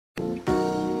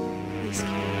please.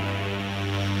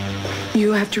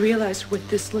 You have to realize what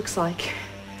this looks like.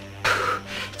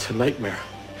 It's a nightmare.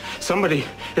 Somebody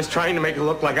is trying to make it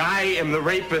look like I am the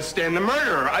rapist and the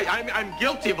murderer. I'm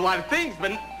guilty of a lot of things,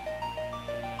 but...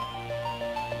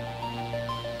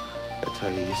 That's how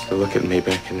you used to look at me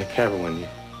back in the cabin when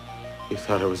you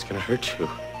thought I was going to hurt you.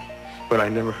 But I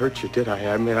never hurt you, did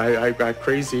I? I mean, I got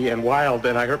crazy and wild,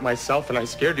 and I hurt myself, and I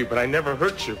scared you, but I never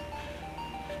hurt you.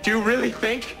 Do you really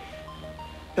think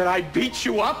that I beat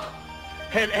you up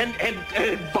and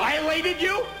violated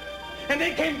you? And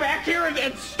then came back here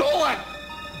and stole a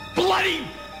bloody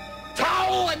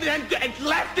towel and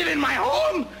left it in my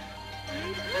home?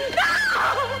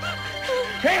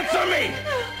 No! Answer me!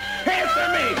 Answer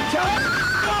me! Tell me!